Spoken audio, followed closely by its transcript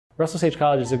Russell Sage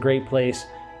College is a great place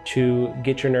to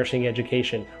get your nursing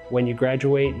education. When you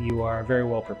graduate, you are very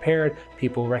well prepared.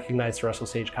 People recognize the Russell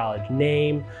Sage College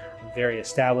name, very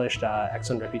established,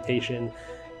 excellent reputation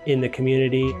in the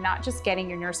community. You're not just getting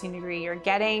your nursing degree, you're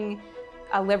getting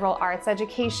a liberal arts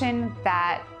education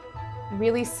that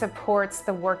really supports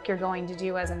the work you're going to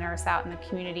do as a nurse out in the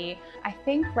community. I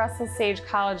think Russell Sage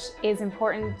College is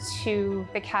important to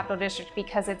the Capital District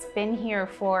because it's been here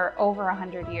for over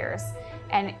 100 years.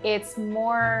 And it's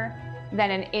more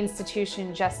than an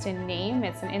institution just in name,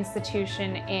 it's an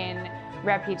institution in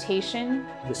reputation.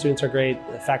 The students are great,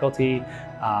 the faculty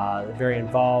very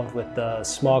involved with the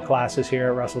small classes here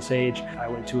at Russell Sage. I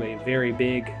went to a very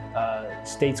big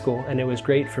state school and it was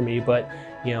great for me, but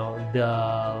you know,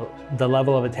 the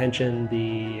level of attention,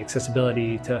 the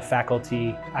accessibility to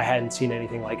faculty, I hadn't seen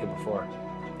anything like it before.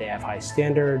 They have high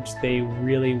standards. They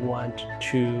really want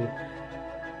to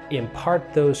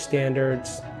impart those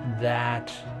standards,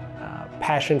 that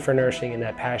passion for nursing and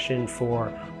that passion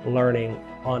for learning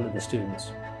onto the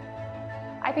students.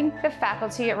 I think the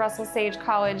faculty at Russell Sage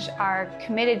College are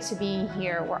committed to being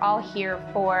here. We're all here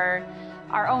for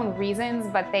our own reasons,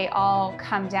 but they all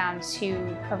come down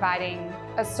to providing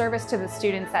a service to the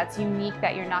students that's unique,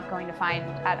 that you're not going to find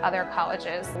at other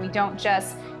colleges. We don't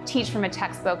just teach from a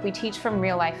textbook, we teach from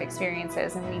real life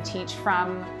experiences and we teach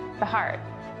from the heart.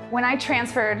 When I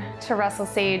transferred to Russell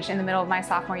Sage in the middle of my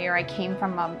sophomore year, I came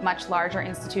from a much larger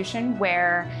institution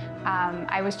where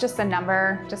I was just a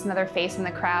number, just another face in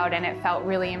the crowd, and it felt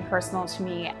really impersonal to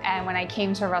me. And when I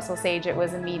came to Russell Sage, it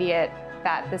was immediate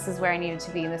that this is where I needed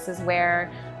to be. This is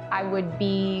where I would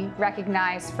be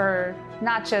recognized for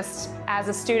not just as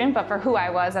a student, but for who I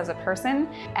was as a person.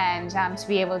 And to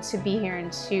be able to be here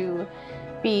and to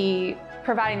be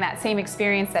providing that same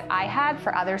experience that I had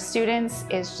for other students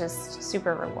is just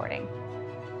super rewarding.